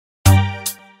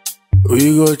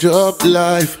We go job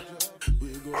life.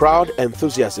 Crowd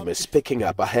enthusiasm is picking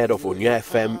up ahead of Onya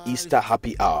FM Easter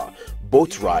Happy Hour,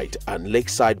 boat ride and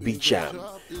lakeside beach jam.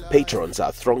 Patrons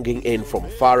are thronging in from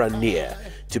far and near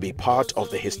to be part of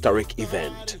the historic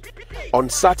event. On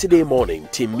Saturday morning,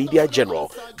 Team Media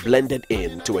General blended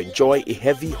in to enjoy a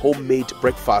heavy homemade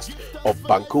breakfast of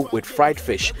banku with fried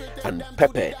fish and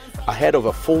pepper ahead of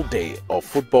a full day of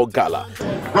football gala,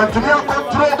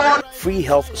 free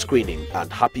health screening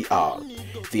and happy hour.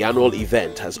 The annual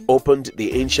event has opened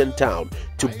the ancient town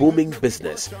to booming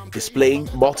business, displaying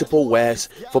multiple wares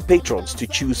for patrons to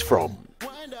choose from.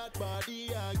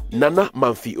 Nana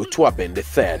Manfi Otuaben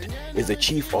III is the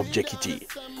chief of Gyakiti.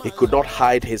 He could not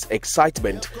hide his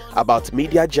excitement about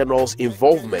Media General's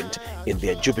involvement in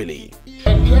their jubilee.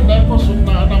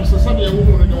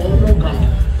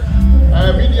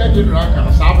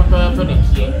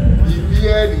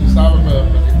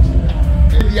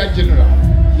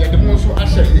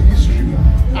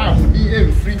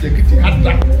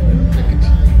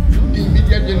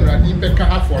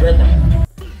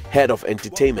 Head of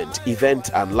Entertainment, Event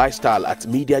and Lifestyle at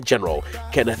Media General,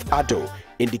 Kenneth Addo,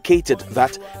 indicated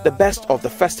that the best of the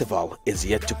festival is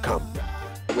yet to come.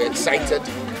 We're excited,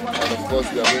 and of course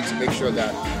we are going to make sure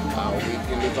that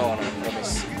we deliver on our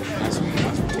promise as we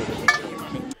told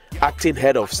them. Acting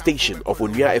head of station of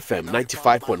Onya FM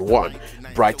 95.1,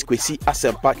 Bright Kwesi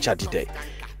Asempa Chadide,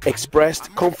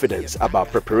 expressed confidence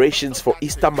about preparations for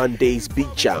Easter Monday's big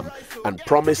jam and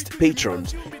promised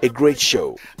patrons a great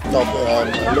show.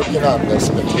 Looking at the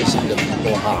expectation that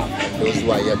people have and those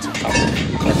who are yet to come,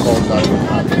 the calls that we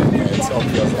have, it's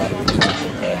obvious that we need to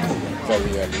prepare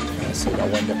very early so that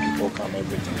when the people come,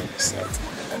 everything will be set.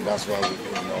 And that's why we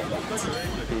do know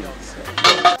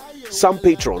that. Some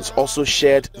patrons also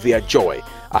shared their joy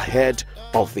ahead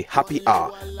of the happy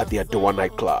hour at the Adowa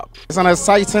nightclub. It's an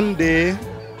exciting day,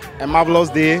 a marvelous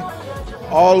day.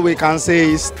 All we can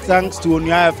say is thanks to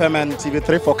Onya FM and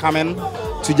TV3 for coming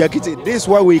to Gyakiti. This is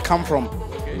where we come from.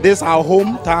 This is our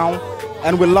hometown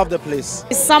and we love the place.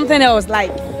 It's something else,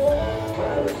 like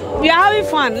you're having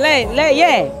fun,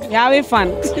 yeah, you're having fun.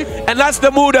 And that's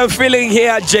the mood I'm feeling here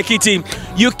at Gyakiti.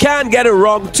 You can't get it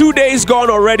wrong. 2 days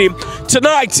gone already.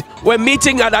 Tonight, we're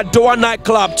meeting at Adowa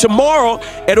nightclub. Tomorrow,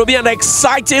 it'll be an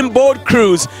exciting boat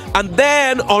cruise. And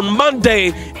then on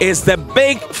Monday is the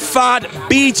big fat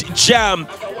beach jam.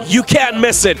 You can't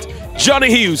miss it. Johnny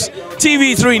Hughes,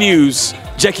 TV3 News,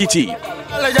 Gyakiti.